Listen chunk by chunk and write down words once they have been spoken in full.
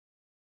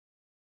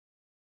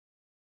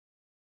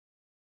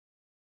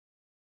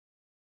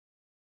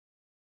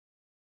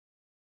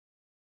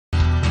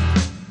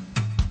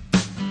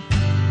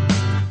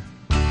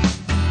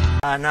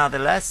Now the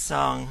last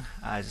song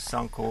is a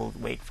song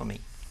called Wait For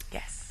Me.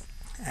 Yes.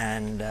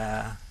 And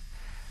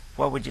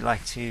what would you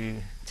like to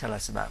tell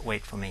us about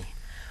Wait For Me?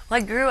 Well,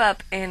 I grew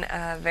up in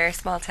a very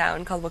small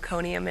town called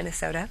Waconia,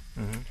 Minnesota.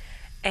 Mm-hmm.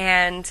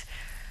 And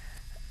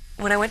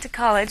when I went to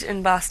college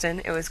in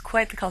Boston, it was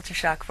quite the culture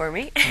shock for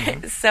me.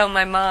 Mm-hmm. So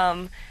my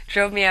mom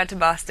drove me out to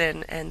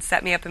Boston and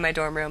set me up in my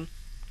dorm room.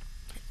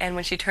 And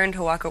when she turned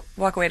to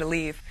walk away to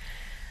leave,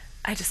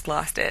 I just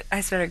lost it.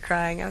 I started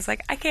crying. I was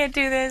like, I can't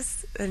do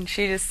this. And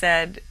she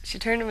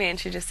turned to me and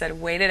she just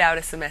said, wait it out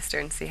a semester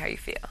and see how you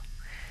feel.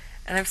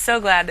 And I'm so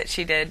glad that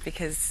she did,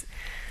 because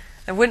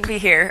I wouldn't be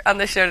here on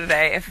the show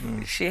today if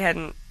she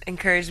hadn't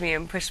encouraged me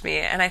and pushed me.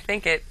 And I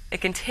think it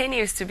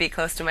continues to be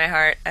close to my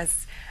heart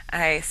as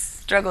I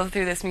struggle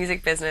through this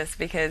music business,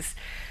 because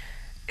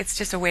it's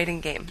just a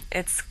waiting game.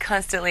 It's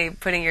constantly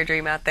putting your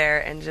dream out there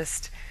and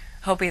just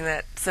hoping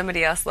that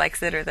somebody else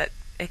likes it, or that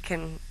it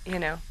can,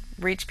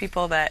 reach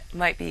people that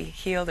might be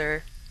healed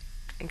or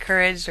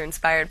encouraged or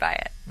inspired by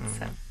it. Mm-hmm.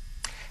 So.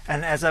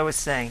 And as I was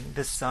saying,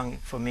 this song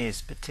for me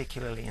is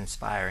particularly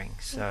inspiring.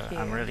 So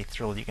I'm really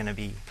thrilled you're going to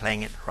be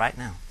playing it right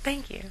now.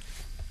 Thank you.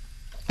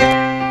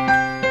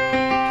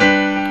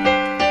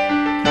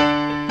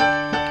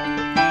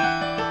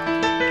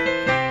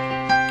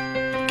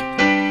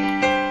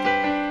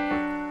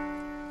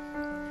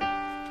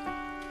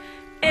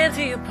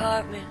 Empty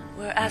apartment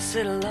where I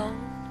sit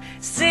alone.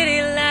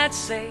 City lights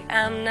say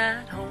I'm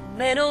not home.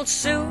 An old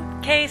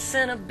suitcase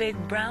and a big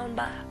brown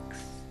box,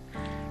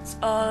 it's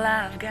all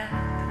I've got.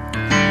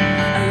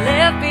 I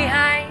left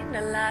behind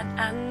a lot,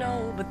 I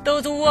know, but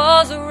those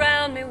walls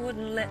around me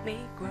wouldn't let me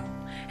grow.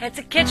 Had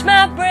to catch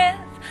my breath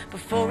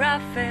before I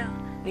fell.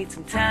 Need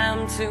some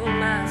time to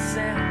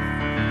myself.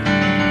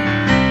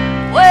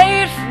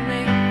 Wait for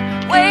me,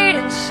 wait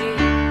and see.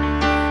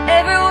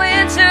 Every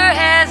winter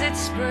has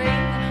its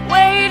spring.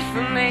 Wait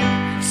for me,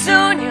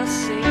 soon you'll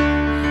see.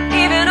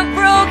 Even a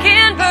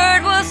broken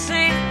bird will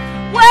sing.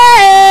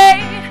 Wait,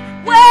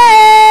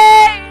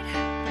 wait,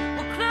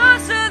 we're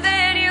closer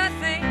than you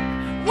think.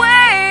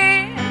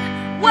 Wait,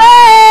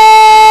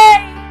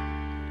 wait.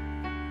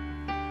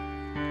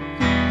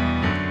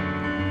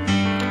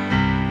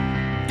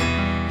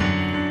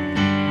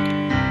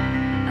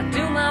 I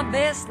do my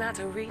best not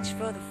to reach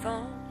for the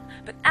phone,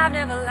 but I've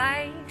never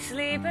liked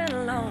sleeping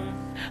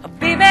alone. I'll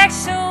be back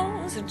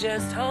soon, so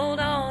just hold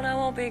on, I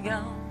won't be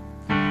gone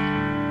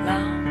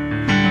long.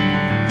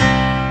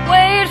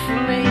 Wait for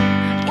me,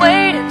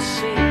 wait and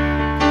see.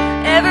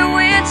 Every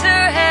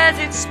winter has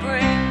its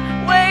spring.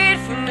 Wait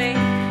for me,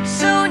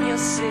 soon you'll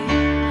see.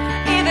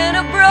 Even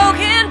a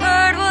broken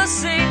bird will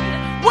sing.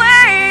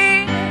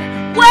 Wait,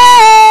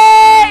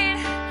 wait,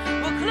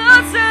 we're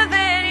closer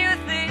than you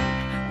think.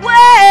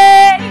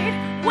 Wait,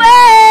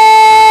 wait.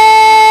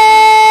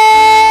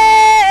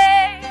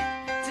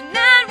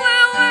 Tonight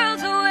we're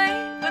worlds away,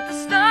 but the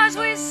stars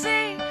we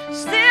see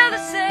still the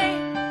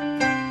same.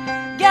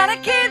 Gotta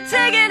keep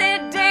taking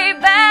it day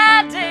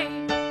by day.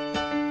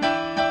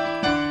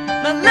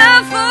 My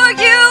love for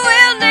you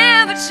will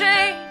never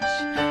change.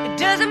 It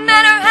doesn't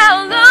matter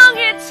how long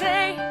it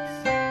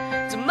takes.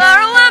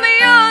 Tomorrow I'm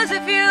yours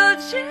if you'll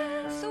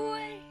just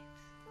wait.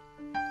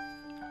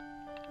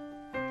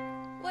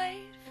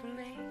 Wait for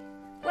me,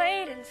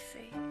 wait and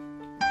see.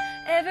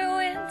 Every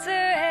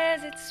winter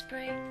has its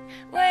spring.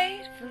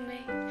 Wait for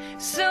me,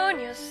 soon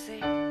you'll see.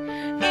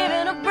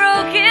 Even a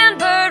broken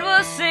bird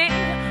will sing.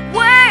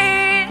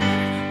 Wait,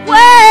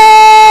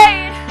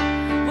 wait,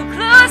 we're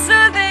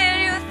closer than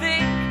you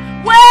think.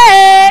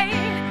 Wait,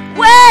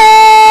 wait,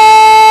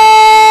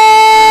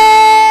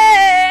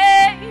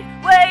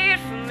 wait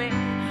for me,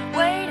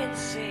 wait and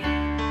see.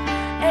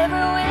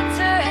 Every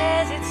winter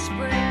has its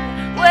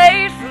spring.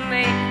 Wait for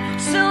me,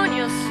 soon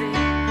you'll see.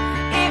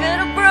 Even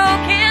a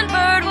broken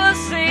bird will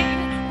sing.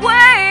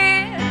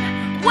 Wait,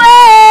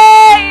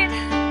 wait,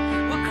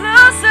 we're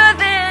closer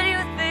than you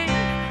think.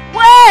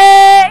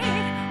 Wait,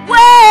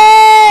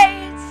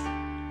 wait.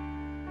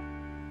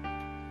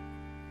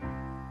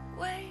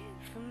 Wait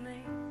for me,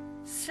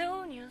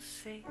 soon you'll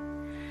see.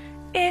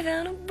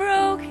 Even a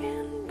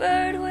broken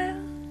bird will